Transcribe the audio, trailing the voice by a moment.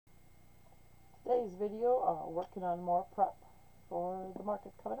today's video, working on more prep for the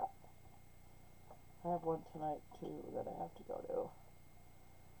market coming up. I have one tonight too that I have to go to.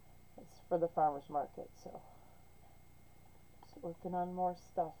 It's for the farmer's market, so just working on more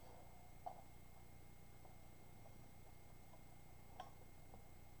stuff.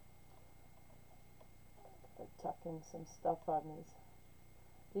 I'm tucking some stuff on these.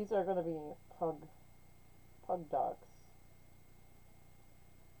 These are going to be pug dogs.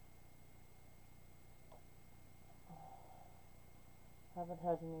 Haven't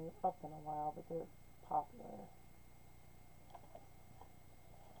had any up in a while, but they're popular.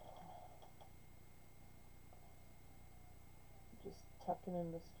 Just tucking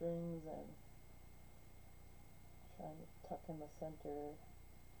in the strings and trying to tuck in the center.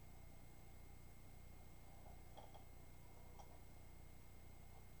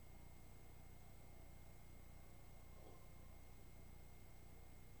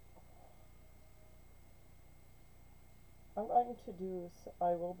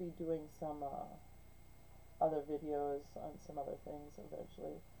 I will be doing some other videos on some other things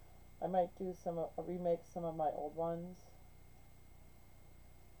eventually. I might do remake some of my old ones.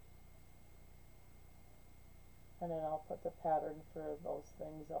 And then I'll put the pattern for those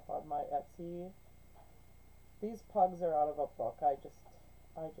things up on my Etsy. These pugs are out of a book. I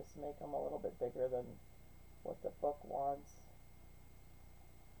just make them a little bit bigger than what the book wants.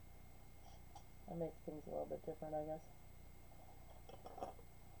 I make things a little bit different, I guess.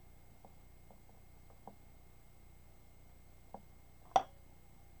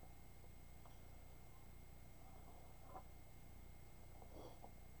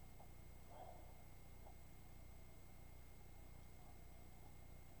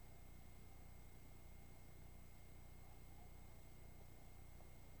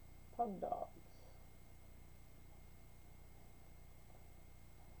 Pug dogs.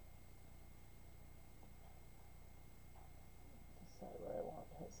 Decide where I want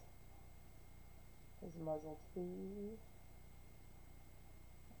his muzzle to be.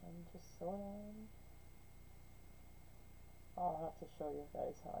 I'm just sewing on. I'll have to show you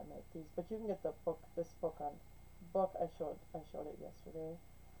guys how I make these, but you can get this book I showed it yesterday.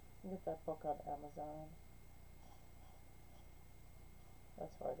 You can get that book on Amazon.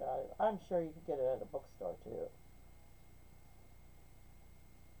 That's where I got it. I'm sure you can get it at a bookstore too.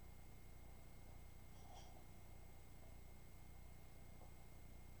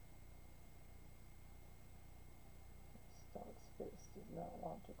 This dog's face does not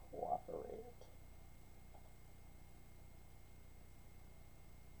want to cooperate.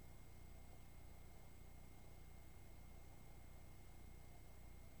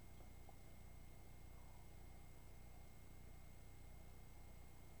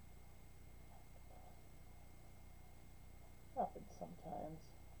 Happens sometimes.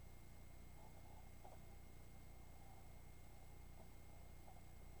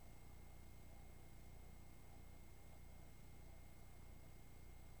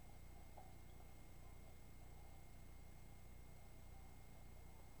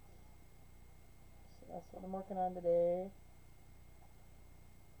 So that's what I'm working on today.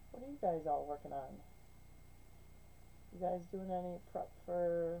 What are you guys all working on? You guys doing any prep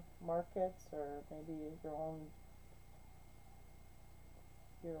for markets or maybe your own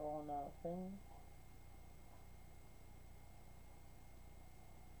thing?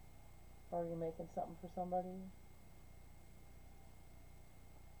 Or are you making something for somebody?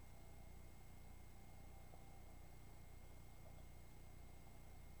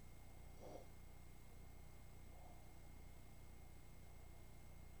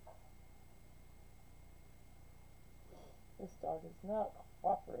 This dog is not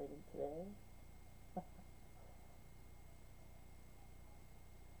cooperating today.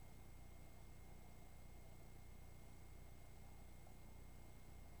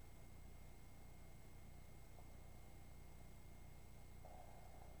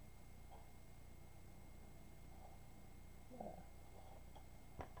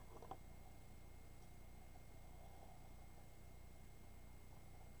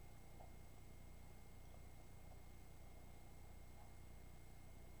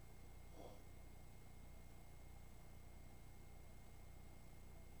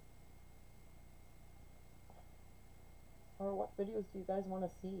 Or what videos do you guys want to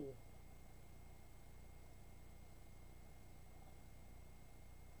see?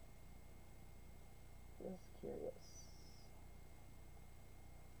 Just curious.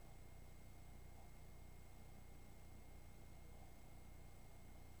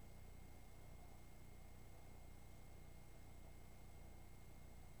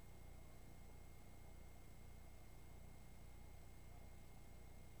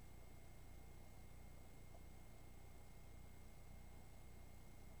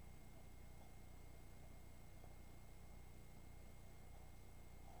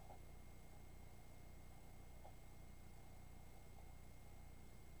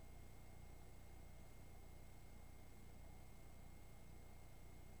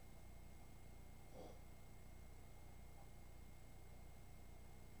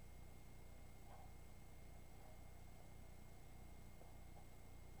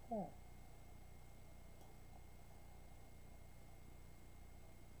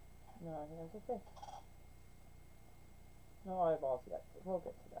 Here's the thing. No eyeballs yet. We'll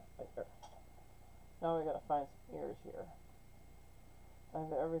get to that later. Now we gotta find some ears here. I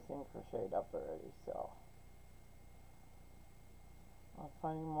have everything crocheted up already, so I'm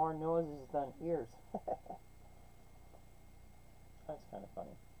finding more noses than ears. That's kind of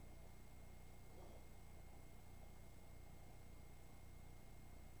funny.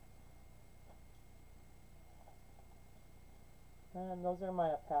 And those are my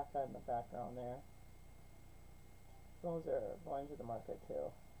alpaca in the background there. Those are going to the market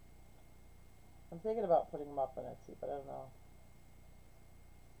too. I'm thinking about putting them up on Etsy, but I don't know.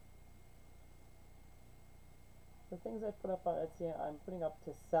 The things I put up on Etsy, I'm putting up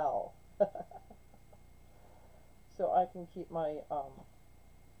to sell. So I can keep my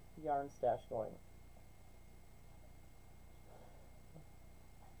yarn stash going.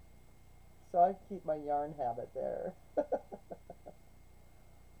 So I keep my yarn habit there.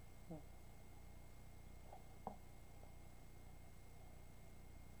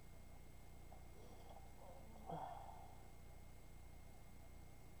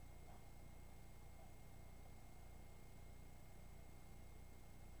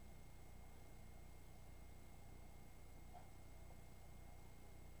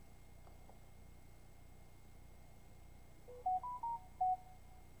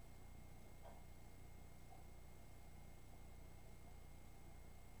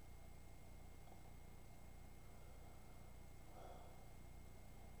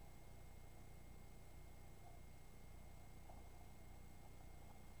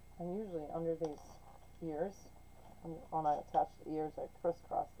 And usually under these ears, when I attach the ears, I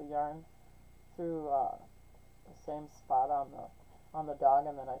crisscross the yarn through the same spot on the dog,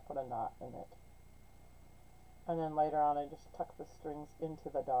 and then I put a knot in it. And then later on, I just tuck the strings into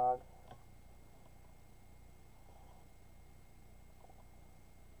the dog.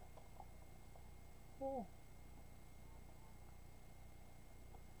 Yeah.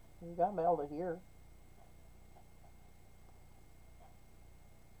 You gotta be able to hear.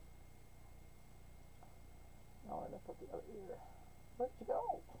 Now where did I put the other ear? Where'd you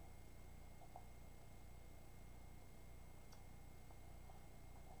go?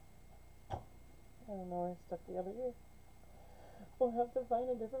 I don't know where I stuck the other ear. We'll have to find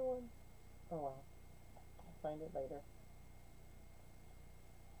a different one. Oh well. I'll find it later.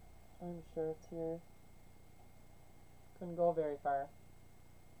 I'm sure it's here. Couldn't go very far.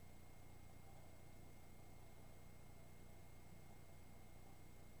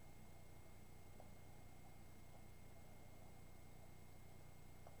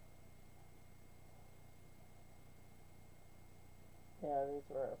 Yeah, these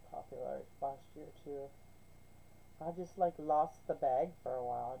were popular last year too. I just like lost the bag for a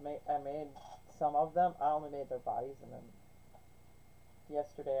while. I made some of them. I only made their bodies, and then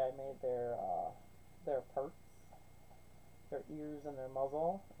yesterday I made their parts, their ears and their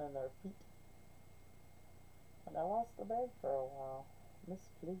muzzle and their feet. And I lost the bag for a while.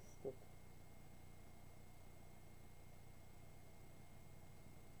 Misplaced it.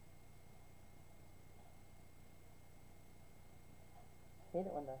 Hate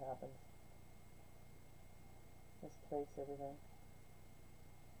it when that happens. Misplace everything.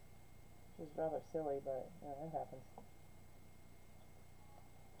 Which is rather silly, but yeah, it happens.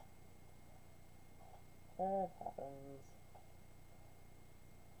 That happens.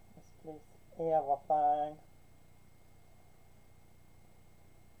 Misplace everything.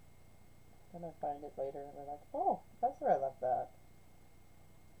 Then I find it later and we're like, oh, that's where I left that.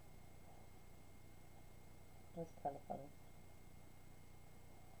 That's kind of funny.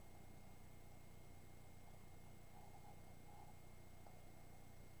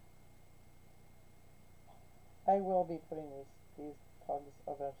 I will be putting these pugs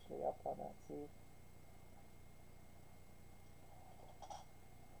eventually up on Etsy.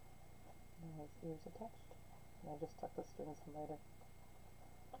 Now his ears attached. And I just tuck the strings in later.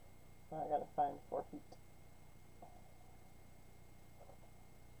 Now I gotta find 4 feet.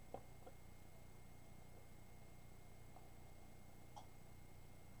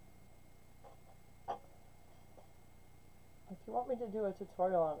 If you want me to do a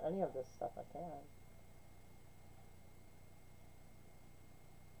tutorial on any of this stuff, I can.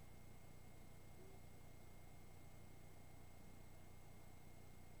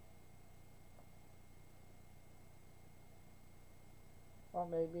 Or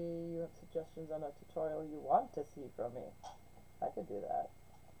maybe you have suggestions on a tutorial you want to see from me. I could do that.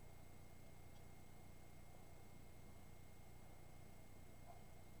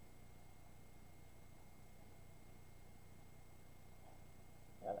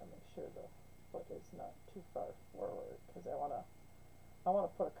 Gotta make sure the foot is not too far forward because I want to I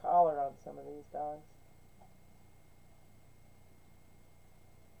want to put a collar on some of these dogs.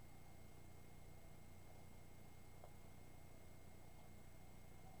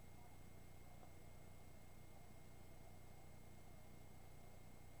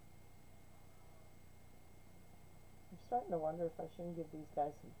 I'm starting to wonder if I shouldn't give these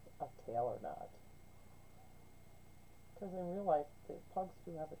guys a tail or not. Because in real life, the pugs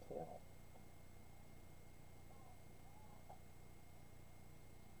do have a tail.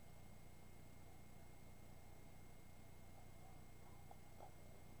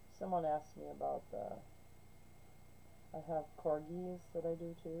 Someone asked me about I have corgis that I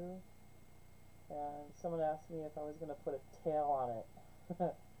do too. And someone asked me if I was going to put a tail on it.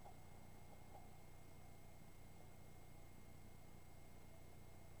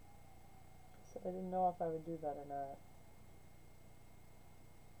 So I didn't know if I would do that or not.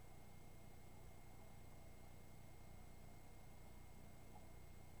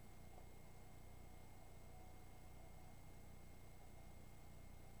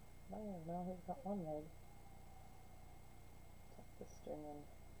 Man, now he's got one leg. Tuck the string in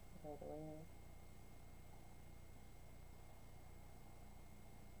right away.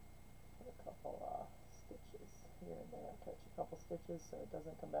 Put a couple stitches here and there. Catch a couple stitches so it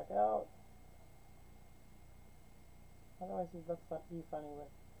doesn't come back out. Otherwise he'd look funny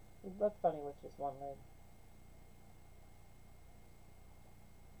with just one leg.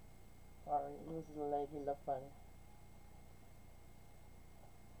 Or he loses a leg, he'd look funny.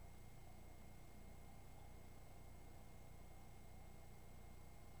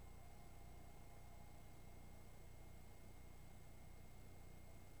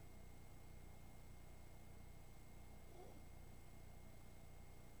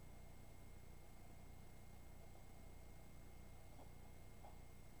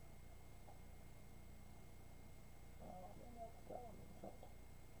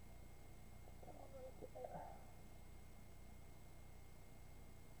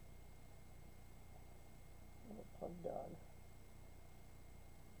 Pug dog.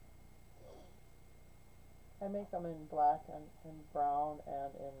 I make them in black and brown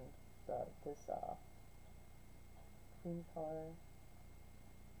and in this cream color.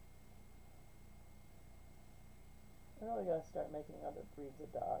 I really gotta start making other breeds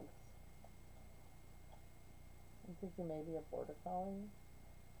of dogs. I'm thinking maybe a border collie.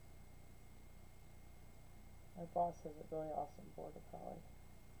 My boss has a really awesome border collie.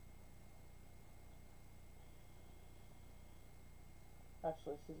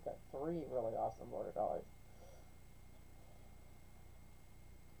 Actually, she's got 3 really awesome border collies.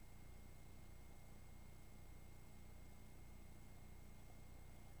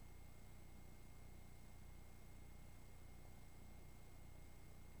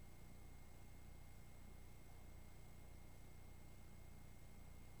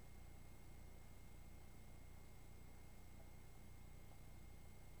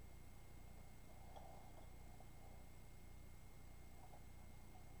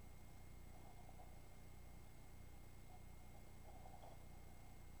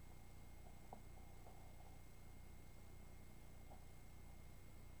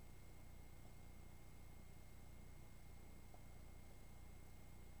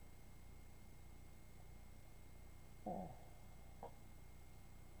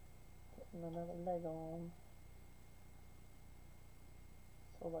 Putting another leg on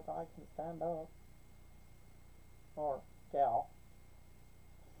so the dog can stand up. Or gal.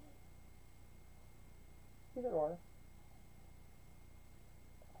 Either or.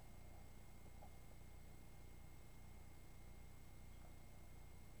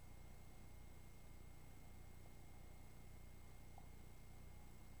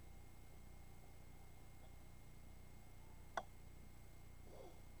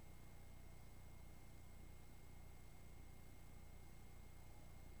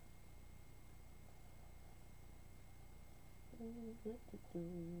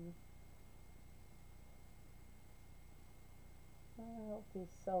 Oh, he's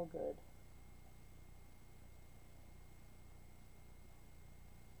so good.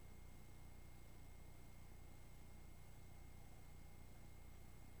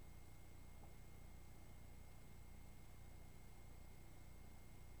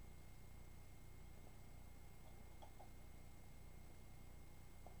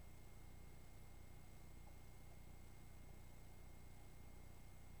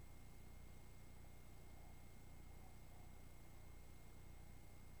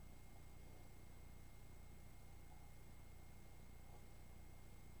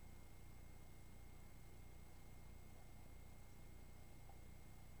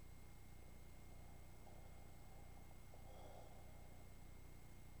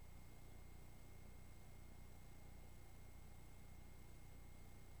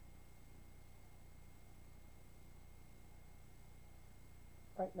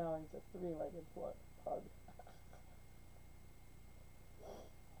 Right now he's a three-legged pug.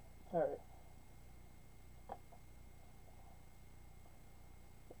 Alright.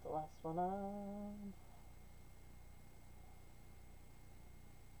 Put the last one on.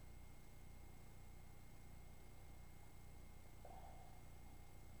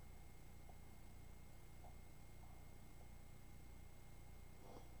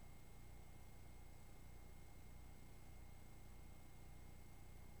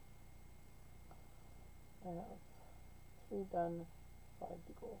 I have 3 done, 5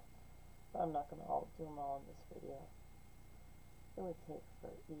 to go. But I'm not going to do them all in this video. It would take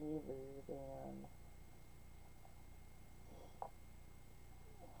forever, Dan.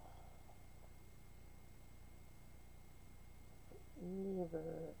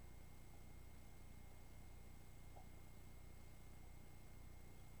 Forever.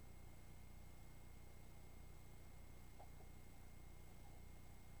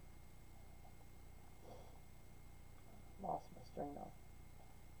 Lost my string now.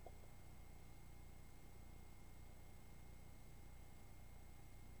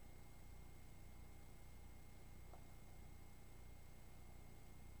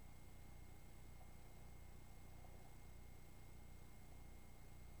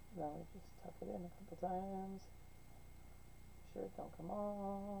 Then we just tuck it in a couple times. Make sure it don't come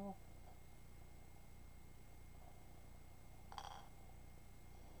off.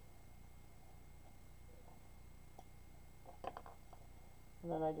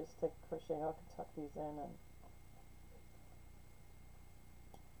 And then I just take a crochet hook and tuck these in, and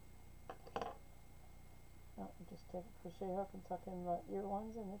just take a crochet hook and tuck in the ear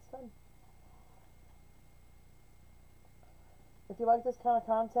ones, and it's done. If you like this kind of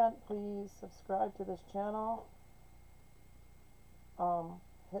content, please subscribe to this channel.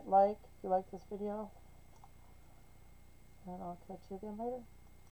 Hit like if you like this video, and I'll catch you again later.